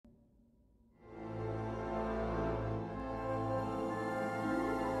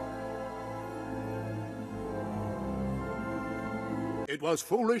It was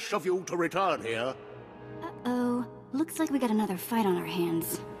foolish of you to return here. Uh-oh. Looks like we got another fight on our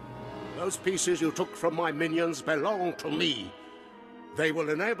hands. Those pieces you took from my minions belong to me. They will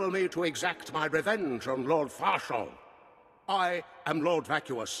enable me to exact my revenge on Lord Farshal. I am Lord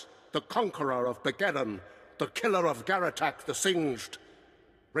Vacuous, the conqueror of Begeddon, the killer of Garatak the Singed.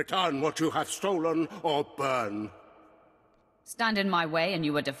 Return what you have stolen, or burn. Stand in my way and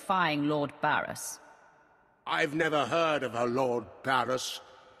you are defying Lord Baras. I've never heard of a Lord Baras.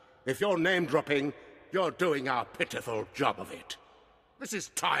 If you're name-dropping, you're doing our pitiful job of it. This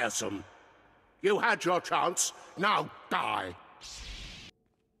is tiresome. You had your chance, now die.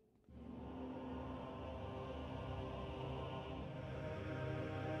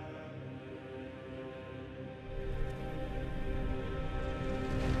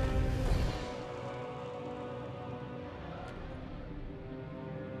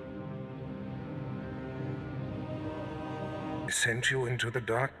 I sent you into the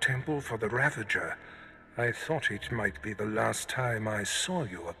Dark Temple for the Ravenger. I thought it might be the last time I saw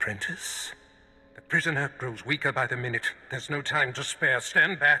you, apprentice. The prisoner grows weaker by the minute. There's no time to spare.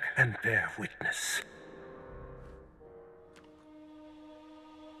 Stand back and bear witness.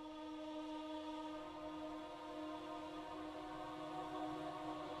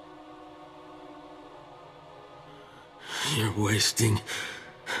 You're wasting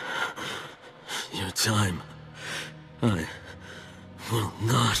your time. I will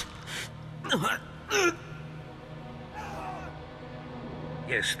not.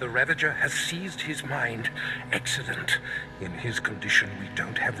 Yes, the Ravager has seized his mind. Excellent. In his condition, we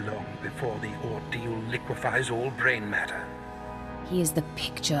don't have long before the ordeal liquefies all brain matter. He is the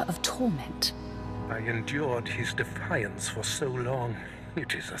picture of torment. I endured his defiance for so long.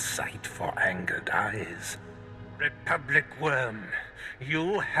 It is a sight for angered eyes. Republic Worm,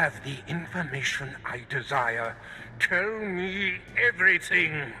 you have the information I desire. Tell me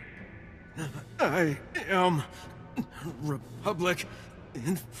everything. I am Republic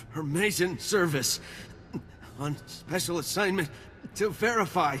Information Service on special assignment to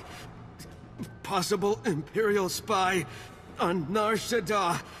verify possible Imperial spy on Nar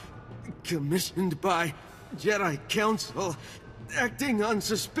Shaddaa, commissioned by Jedi Council, acting on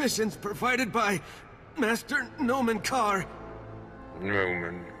suspicions provided by Master Nomen Karr.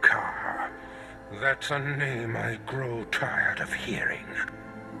 Nomen Karr. That's a name I grow tired of hearing.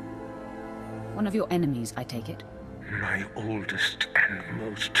 One of your enemies, I take it? My oldest and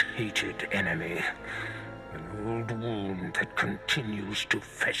most hated enemy. An old wound that continues to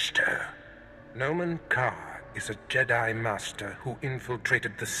fester. Nomen Karr is a Jedi Master who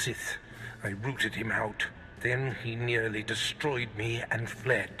infiltrated the Sith. I rooted him out. Then he nearly destroyed me and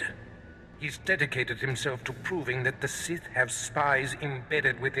fled. He's dedicated himself to proving that the Sith have spies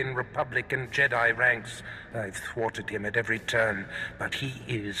embedded within Republic and Jedi ranks. I've thwarted him at every turn, but he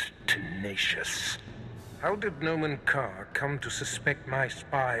is tenacious. How did Nomen Karr come to suspect my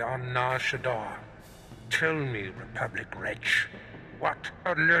spy on Nar Shaddaa? Tell me, Republic wretch, what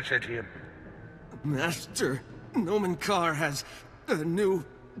alerted him? Master Nomen Karr has a new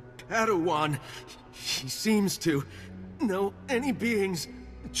Padawan. She seems to know any being's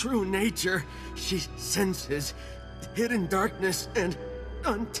true nature. She senses hidden darkness and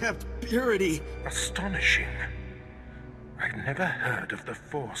untapped purity. Astonishing. I've never heard of the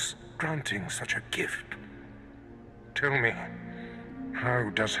Force granting such a gift. Tell me, how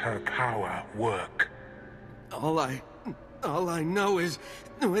does her power work? All I know is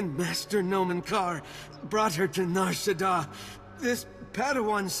when Master Nomen Karr brought her to Nar Shaddaa, this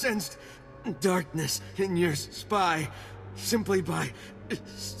Padawan sensed darkness in your spy simply by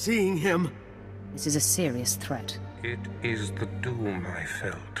seeing him. This is a serious threat. It is the doom I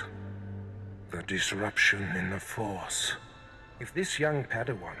felt. The disruption in the Force. If this young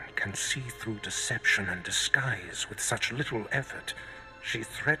Padawan can see through deception and disguise with such little effort, she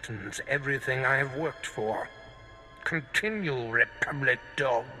threatens everything I have worked for. Continue, Republic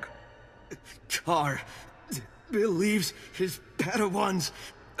dog. Karr believes his Padawan's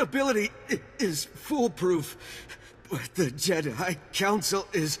ability is foolproof, but the Jedi Council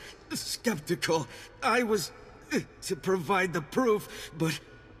is skeptical. I was to provide the proof, but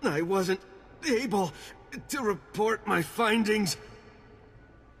I wasn't able to report my findings.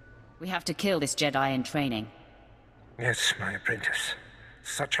 We have to kill this Jedi in training. Yes, my apprentice.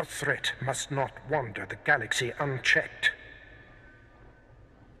 Such a threat must not wander the galaxy unchecked.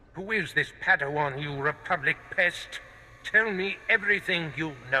 Who is this Padawan, you Republic pest? Tell me everything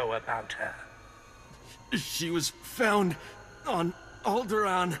you know about her. She was found on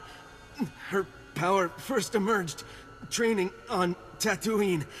Alderaan. Her power first emerged training on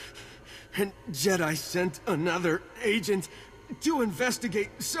Tatooine, and Jedi sent another agent to investigate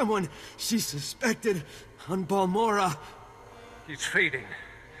someone she suspected on Balmora. He's fading.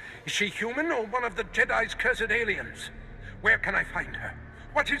 Is she human or one of the Jedi's cursed aliens? Where can I find her?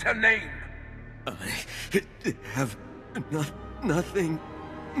 What is her name? I have nothing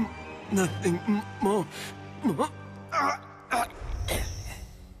more. The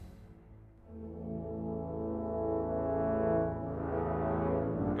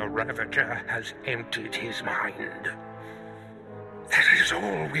Ravenger has emptied his mind. That is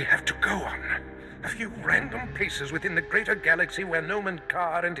all we have to go on. A few random places within the greater galaxy where Nomen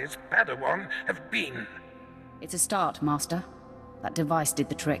Karr and his Padawan have been. It's a start, Master. That device did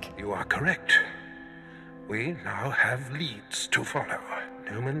the trick. You are correct. We now have leads to follow.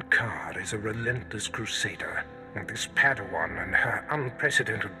 Nomen Karr is a relentless crusader, and this Padawan and her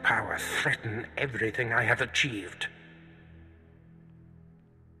unprecedented power threaten everything I have achieved.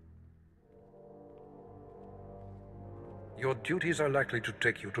 Your duties are likely to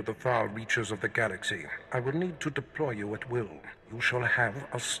take you to the far reaches of the galaxy. I will need to deploy you at will. You shall have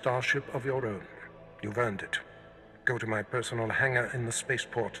a starship of your own. You've earned it. Go to my personal hangar in the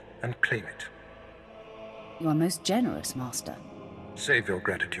spaceport and claim it. You are most generous, Master. Save your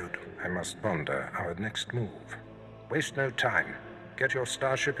gratitude. I must ponder our next move. Waste no time. Get your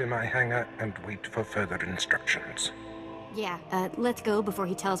starship in my hangar and wait for further instructions. Yeah, let's go before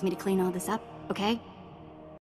he tells me to clean all this up, okay?